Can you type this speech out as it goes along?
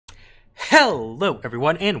Hello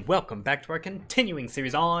everyone and welcome back to our continuing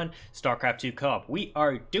series on Starcraft 2 Co-op. We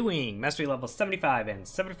are doing Mastery level 75 and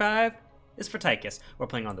 75 is for Tychus. We're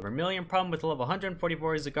playing on the Vermilion problem with level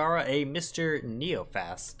 144 Zagara, a Mr.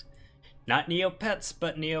 Neofast. Not Neopets,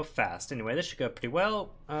 but Neofast. Anyway, this should go pretty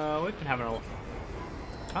well. We've been having a...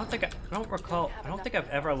 I don't think I've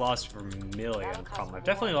ever lost Vermilion problem. I've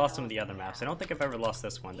definitely lost some of the other maps. I don't think I've ever lost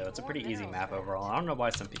this one though. It's a pretty easy map overall. I don't know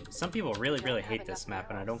why some people really hate this map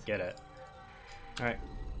and I don't get it. Alright.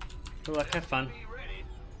 Good luck, have fun.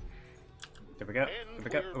 There we go. There we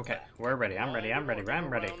go. Okay, we're ready. I'm ready.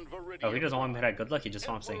 Oh, he doesn't want me to have good luck, he just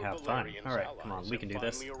wants me to have fun. Alright, come on, we can do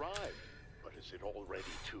this.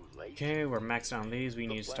 Okay, we're maxed on these. We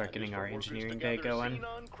need to start getting our engineering day going.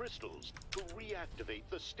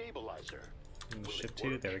 Shift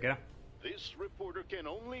 2, there we go. This reporter can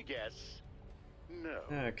only guess. No.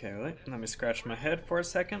 Okay, let me scratch my head for a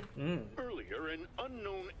second. Earlier, an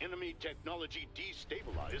unknown enemy technology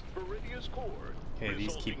destabilized Viridia's core. Okay,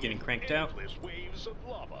 these keep getting cranked out. Waves of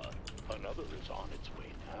lava. Another is on its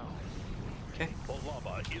way now. Okay. The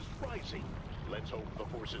lava is rising. Let's hope the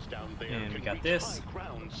forces down there and can we got reach this. high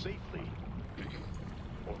ground safely.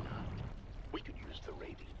 Or not. We could use the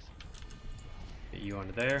ratings. Get you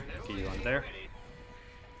onto there. Get you onto there.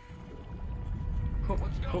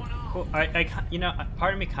 Cool. You know,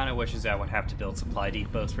 part of me kind of wishes I would have to build supply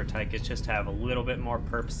depots for Tychus just to have a little bit more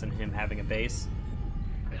purpose than him having a base.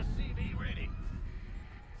 SCV ready.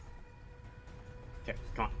 Okay,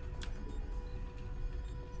 come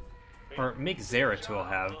on. Or make Zeratul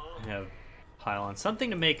have pylons.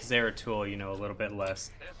 Something to make Zeratul, you know, a little bit less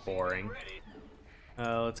boring.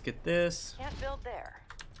 Let's get this. Can't build there.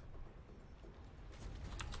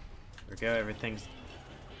 There we go, everything's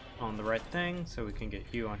on the right thing, so we can get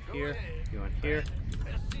you on here, you on here.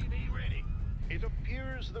 It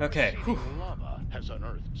appears the okay. lava has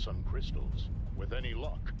unearthed some crystals. With any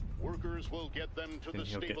luck, workers will get them to the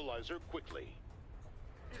stabilizer quickly.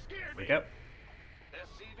 There we go.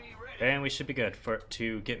 And we should be good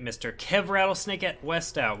to get Mr. Kev Rattlesnake at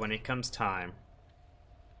West out when it comes time.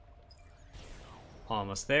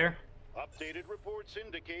 Almost there. Updated reports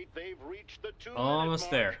indicate they've reached the 2-minute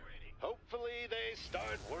Almost there. Hopefully they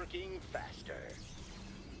start working faster.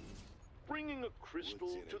 Bringing a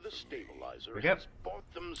crystal to the stabilizer has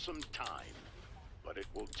bought them some time, but it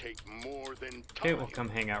will take more than time. Okay, we'll come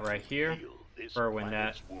hang out right here for when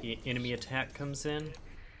that enemy attack comes in.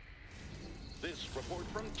 This report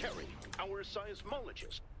from Terry, our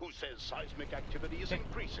seismologist, who says seismic activity is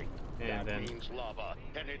increasing. And that means lava,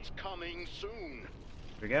 and it's coming soon.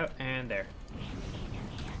 There we go, and there.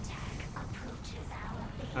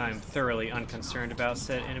 I'm thoroughly unconcerned about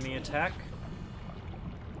said enemy attack.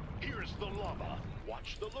 Here's the lava.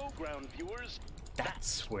 Watch the low ground, viewers.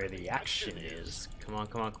 That's where the action is. Come on.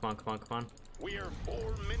 We're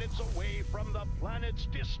 4 minutes away from the planet's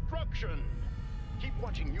destruction. Keep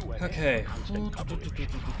watching you ahead. Okay. A man's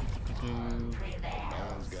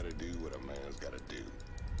gotta do what a man's gotta do.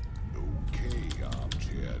 Okay,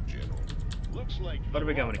 armchair general. Looks like what are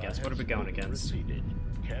we going against? Receded.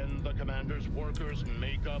 Can the commander's workers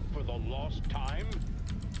make up for the lost time?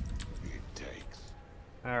 It takes.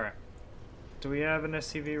 Alright. Do we have an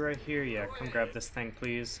SCV right here? Yeah, come grab this thing,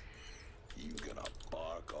 please. You gonna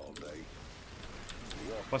bark all day?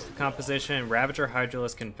 What's the composition? Ravager,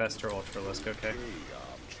 Hydralisk, Infestor, Ultralisk. Okay. Hey,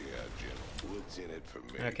 armchair general. What's in it for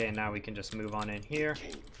me? Okay, now we can just move on in here.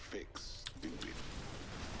 Can't fix stupid.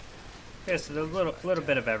 Okay, so there's a little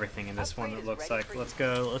bit of everything in this one, it looks like. Let's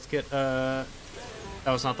go. Let's get, that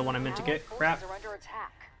was not the one I meant to get. Crap.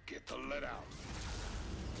 Get the lead out.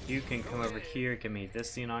 You can come over here, give me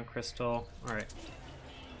this Xenon Crystal. Alright.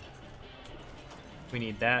 We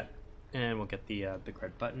need that, and we'll get the big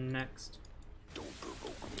red button next. Don't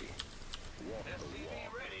provoke me. Walk the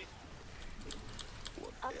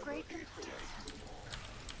walk. Upgrade complete.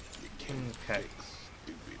 Okay.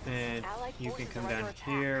 And you can come down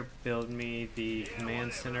here, build me the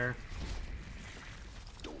command center.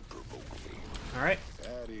 Don't provoke me. Alright.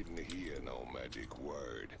 I didn't hear no magic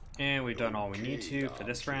word. And we've done all we need to for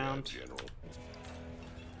this round.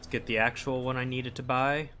 Let's get the actual one I needed to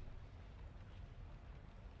buy.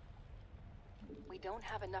 We don't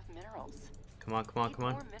have enough minerals. Come on. More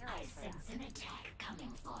minerals. I sense an attack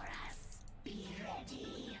coming for us. Be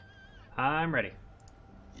ready. I'm ready.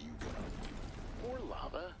 You gonna More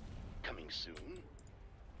lava? Coming soon?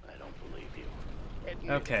 I don't believe you.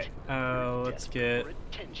 Admit Okay, it. let's get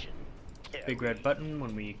Attention. big red button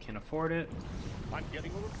when we can afford it. I'm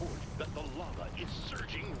getting a report that the lava is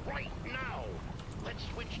surging right now. Let's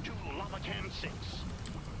switch to lava cam 6.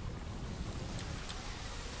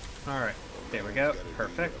 Alright, there we go.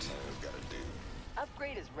 Perfect.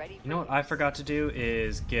 Upgrade is ready for You know what I forgot to do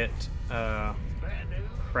is get,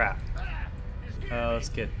 crap. Let's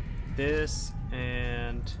get this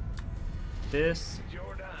and this.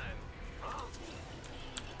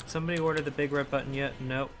 Somebody ordered the big red button yet?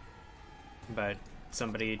 Nope. By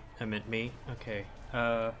somebody, I meant me. Okay.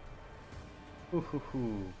 Ooh hoo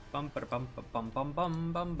hoo. Bum ba bum ba bum bum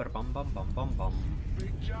bum bum ba bum bum bum bum bum.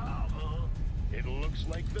 Big job, huh? It looks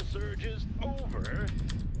like the surge is over.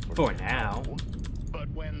 For now. But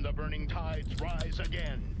when the burning tides rise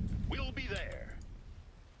again, we'll be there.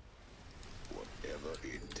 Whatever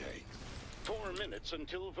it takes. 4 minutes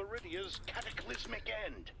until Viridia's cataclysmic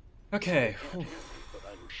end. Okay. But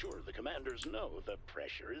I'm sure the commanders know the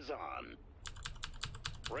pressure is on.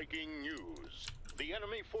 Breaking news. The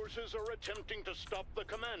enemy forces are attempting to stop the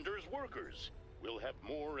commander's workers. We'll have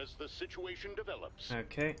more as the situation develops.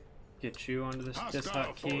 Okay. Get you onto this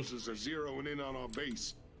Hostile hotkey. forces are zeroing in on our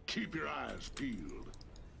base. Keep your eyes peeled.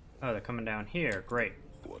 Oh, they're coming down here. Great.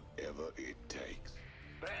 Whatever it takes.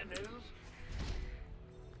 Bad news?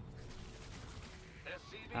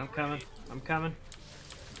 I'm coming. I'm coming.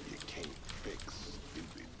 You can't fix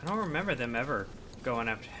stupid. I don't remember them ever going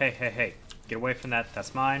after. Hey, hey, hey. Get away from that.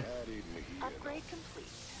 That's mine. That isn't here. upgrade complete.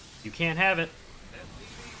 You can't have it.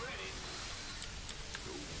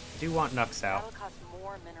 I do want Nux out. That'll cost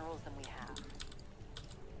more minerals than we have.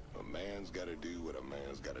 A man's gotta do what a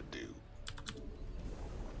man's gotta do.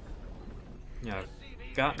 Yeah,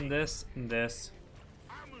 I've gotten this and this.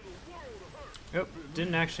 Oh,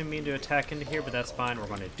 didn't actually mean to attack into here, but that's fine. We're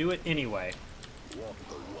going to do it anyway. Walk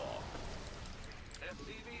the walk.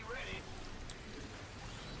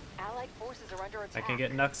 Allied forces are under attack. I can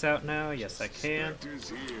get Nux out now. Yes, I can. Spectre's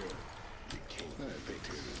here. You can't fix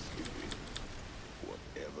it, stupid.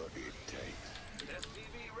 Whatever it takes.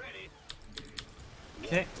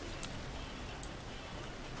 Okay.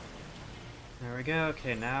 There we go.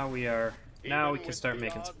 Okay, now we are. Now Even we can with start the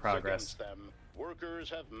making some odds progress. against them, workers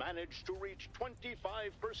have managed to reach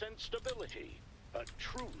 25% stability. A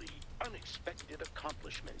truly unexpected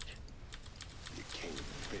accomplishment. You can't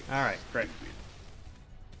fix All right, great.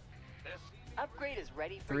 Upgrade is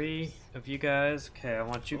ready for 3 use. of you guys. Okay, I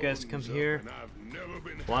want you guys to come Phones up, here. and I've never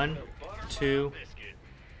been 1, 2.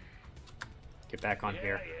 Get back on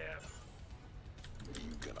here. You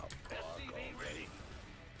gonna bark off.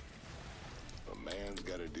 A man's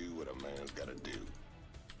gotta do what a man's gotta do.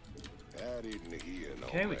 That isn't here, no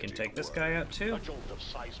Okay, we can magic take this word. guy out too. A jolt of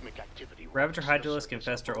seismic activity Ravager, rocks the Hydralisk,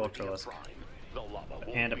 surface Infestor, of Viridia Ultralisk. Prime. The lava won't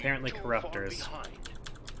And be apparently too far Corruptors. behind.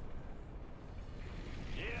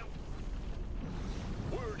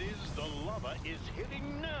 Word is the lava is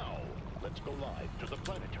hitting now. Let's go live to the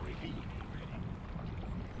planetary feed.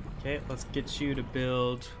 Okay, let's get you to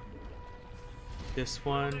build this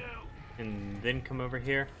one and then come over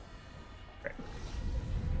here. Great.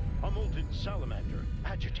 A molten salamander,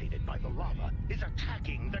 agitated by the lava, is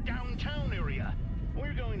attacking the downtown area.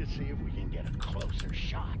 We're going to see if we can get a closer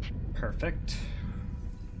shot. Perfect.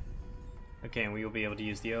 Okay, and we will be able to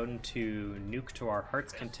use the Odin to nuke to our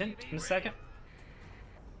heart's content in a second.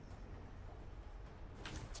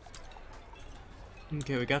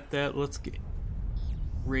 Okay, we got that. Let's get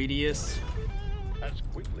radius. As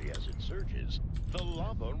quickly as it surges, the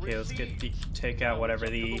lava Okay, let's get the recedes. take out Now whatever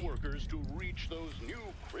it's up to the the workers to reach those new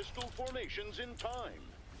crystal formations in time.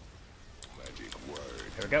 Magic word.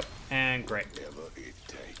 there we go. And great. Whatever it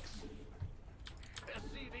takes.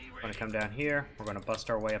 We're gonna come down here. We're gonna bust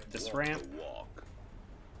our way up this Walk ramp. the walk.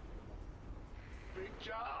 Big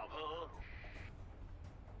job, huh?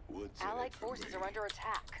 What's in Allied it for forces me? are under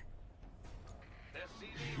attack.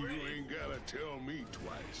 You ain't gotta tell me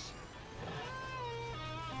twice.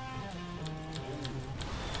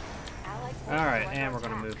 Allied forces Alright, are under and we're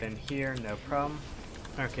gonna attack. move in here, no problem.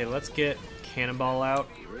 Okay, let's get Cannonball out.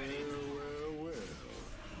 Well.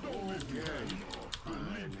 Don't be casual.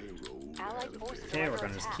 I'm heroes. Allied forces Okay, are we're under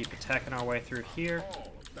gonna just attack. keep attacking our way through here.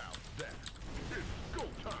 All about that. It's go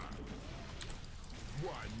time.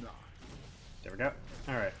 Why not? There we go.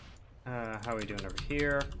 Alright. How are we doing over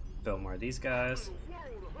here? Build more of these guys.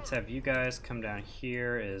 Let's have you guys come down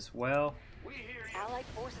here as well. Allied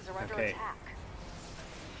forces are under Okay. attack.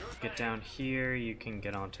 Get down here, you can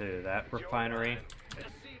get onto that refinery.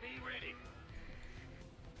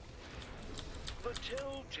 The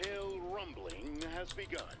telltale rumbling has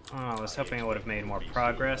begun. Oh, I was hoping I would have made more We'll be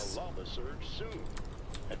progress. seeing a lava surge soon.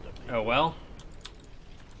 At the Oh well.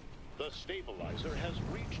 The stabilizer has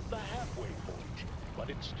reached the halfway point, but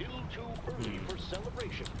it's still too early for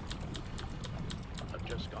celebration. I've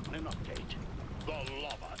just gotten an update. The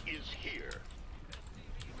lava is here.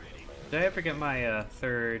 Did I ever get my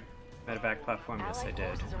third Medevac platform, yes I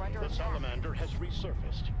did. Forces are under The attack. salamander has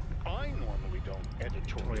resurfaced. I normally don't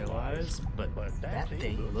editorialize, Realize, but that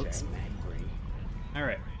thing looks angry.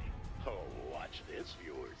 Alright. Oh, watch this,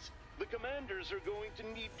 viewers. The commanders are going to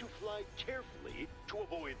need to fly carefully to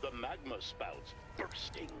avoid the magma spouts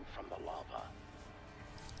bursting from the lava.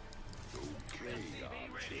 Okay,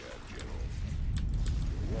 armchair general.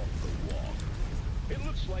 Walk the walk. It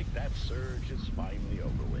looks like that surge is finally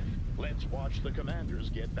over with. Let's watch the commanders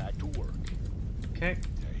get back to work. Okay.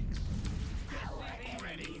 Takes. Our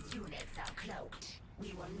enemy's units are cloaked.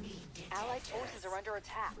 We will need detectors. Allied forces are under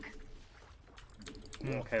attack.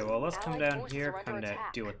 Okay, well let's come Allied down forces here, are under come to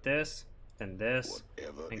attack. deal with this, then this,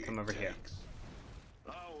 Whatever and come it over here. takes.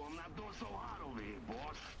 Oh, I'm not doing so hot over here,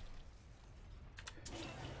 boss.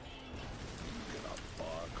 Gonna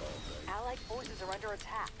bark all day. Allied forces are under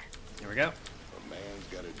attack. There we go. A man's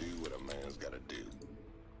gotta do what a man's gotta do.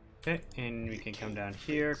 Okay, and we can come down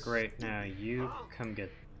here. Great, now you come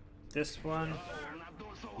get this one. I'm not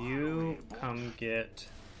doing so hot You over here, boss. come get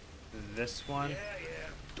this one.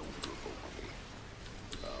 Don't provoke me.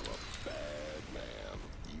 I'm a bad man.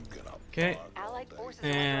 You gonna Okay. bark Allied all forces day.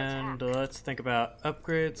 are And under attack. let's think about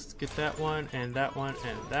upgrades. Let's get that one, and that one,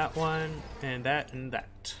 and that one, and that, and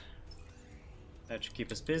that. That should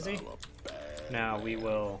keep us busy. I'm a bad Now we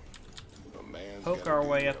will A man's poke gotta our do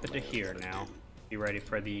way what up a into man's here gotta now. do. Be ready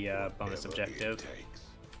for the bonus Whatever objective. it takes.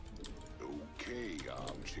 Okay,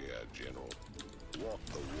 armchair general. Walk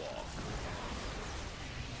the walk.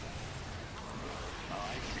 Oh, I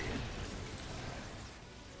see it.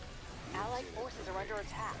 Allied forces are under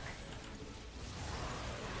attack.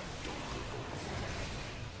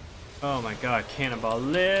 Oh my god, Cannonball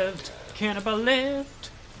lived! Cannonball lived!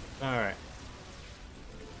 Alright.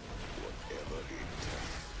 Whatever it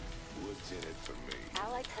takes. What's in it for me?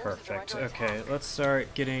 Allied forces Perfect. are under Okay, attack. let's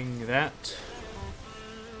start getting that.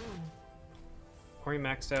 Are you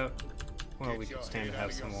maxed out? Well, we can stand to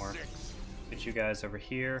have some more. Get you guys over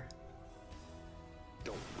here.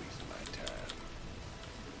 Don't waste my time.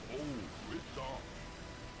 Oh, it's on.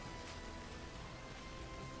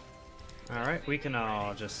 Alright, we can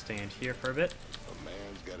all just stand here for a bit. A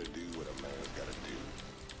man's gotta do what a man's gotta do.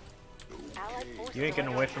 Allied Okay, forces You ain't are getting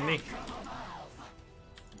under away from me. attack.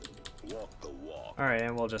 walk the walk. Alright,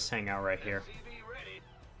 and we'll just hang out right here.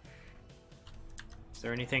 Is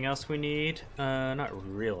there anything else we need? Not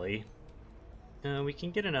really. We can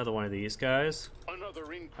get another one of these guys.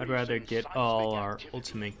 Another increase I'd rather in get seismic all our activity.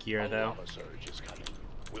 ultimate gear, A though. lava surge is coming.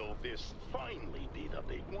 Will this finally be the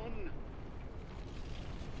big one?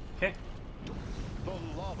 Okay. The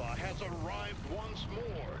lava has arrived once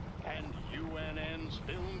more, and UNN's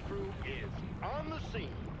film crew is on the scene.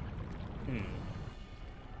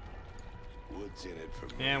 What's in it for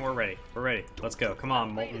me? And we're ready. We're ready. Let's go. Come on,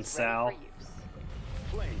 Upgrade Molten is ready Sal. for use.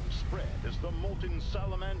 Flames spread as the molten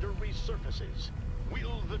salamander resurfaces.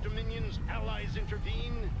 Will the Dominion's allies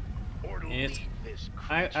intervene, or It's- leave this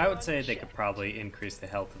I creature would say they could unchecked? probably increase the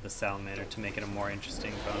health of the salamander to make it a more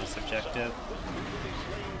interesting bonus objective. Was brutally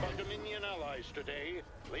slain by Dominion allies today,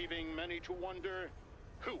 leaving many to wonder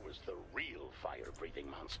who was the real fire-breathing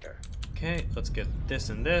monster. Okay, let's get this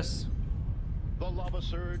and this. The lava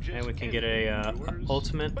surge is And we can get ending, a viewers,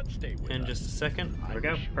 ultimate but stay with in us. just a second. There we go.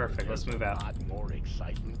 I'm sure Perfect. Let's there's move a out. lot more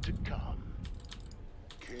excitement to come.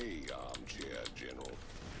 Okay, armchair general.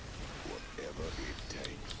 Whatever it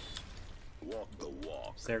takes. Walk the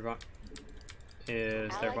walk. Is there going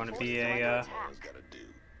Allied to be forces are a under attack. Man's gotta do.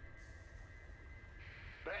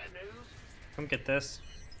 Bad news? come get this.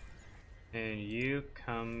 And you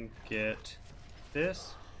come get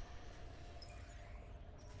this.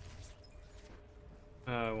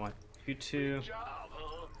 I want you two. Job,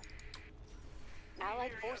 huh?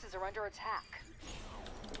 Allied forces are under attack.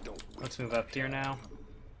 Don't waste Let's move up here now.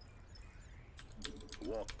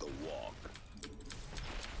 Walk the walk.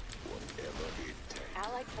 Whatever it takes.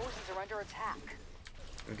 Allied forces are under attack.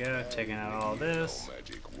 There we go, taking out all this. No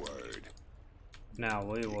magic word. Now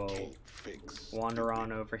we will Can't fix. wander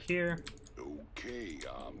on over here. Okay,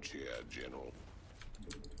 armchair general.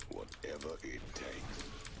 Whatever it takes.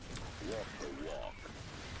 Walk the walk.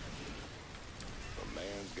 A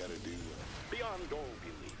man's gotta do it. Beyond all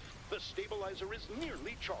belief, the stabilizer is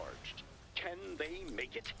nearly charged. Can they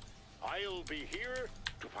make it? I'll be here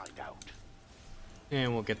to find out.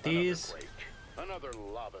 And we'll get these. Another break. Another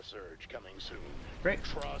lava surge coming soon. Great.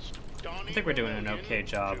 Trust Donnie I think we're doing an Rebellion okay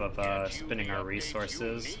job to of get you spending the our updates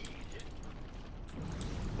resources. you need.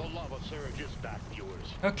 The lava surge is back, viewers.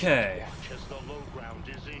 Okay. Watch as the low ground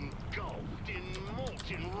is engulfed in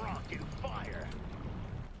molten rock and fire.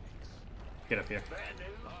 Get up here. Bad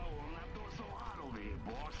news? Oh, I'm not doing so hot over here,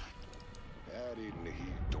 boss. Out in the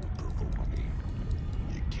heat, don't provoke me.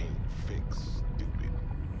 You can't fix stupid.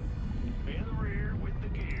 In the rear with the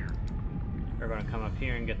gear. We're going to come up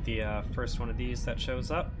here and get the first one of these that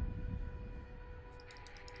shows up.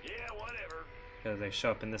 Yeah, whatever. Because they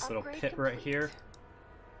show up in this little Upgrade pit right complete. here.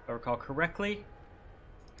 If I recall correctly.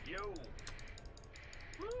 Yo.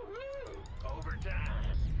 Woohoo! Overtime.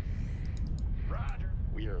 Roger.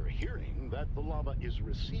 We are hearing that the lava is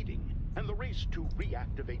receding, and the race to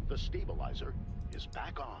reactivate the stabilizer is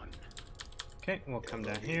back on. Okay, we'll come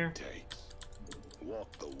down Whatever here. it takes.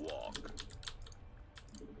 Walk the walk.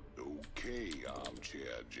 Okay,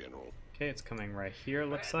 armchair general. Okay, it's coming right here,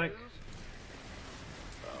 looks like.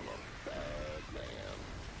 I'm a bad man.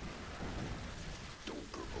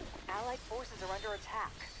 Don't provoke me. Allied forces are under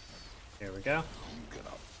attack. Here we go. You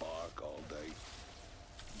gonna bark all day?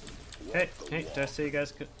 Okay, Walk the hey, walk. did I say you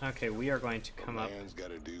guys could? Okay, we are going to come A up. man's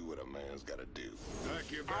gotta do what a man's gotta do.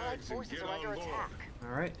 Pack your Allied bags and forces get are under on board. attack.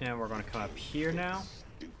 Alright, and we're going to come up here now.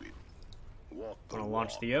 Stupid. Walk the I'm going to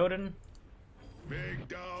launch walk. the Odin. Big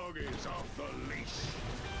dog is off the leash.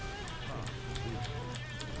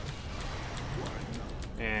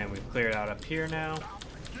 And we've cleared out up here now.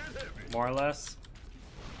 More or less.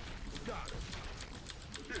 Got it.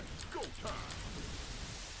 It's go time.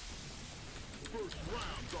 First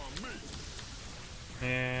round's on me.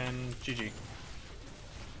 And GG.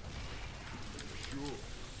 Sure.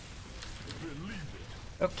 Believe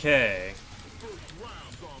it. Okay. First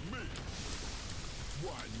round's on me.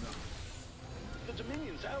 Why not? The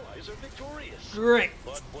Dominion's allies are victorious. Great.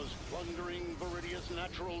 But was plundering Viridia's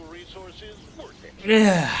natural resources worth it?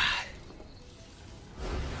 Yeah.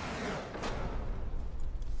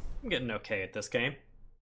 I'm getting okay at this game.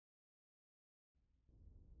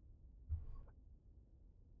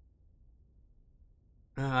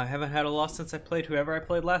 I haven't had a loss since I played whoever I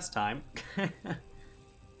played last time.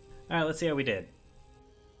 Alright, let's see how we did.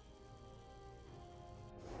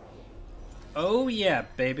 Oh yeah,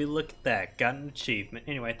 baby, look at that. Got an achievement.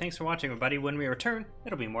 Anyway, thanks for watching, everybody. When we return,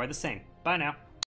 it'll be more of the same. Bye now.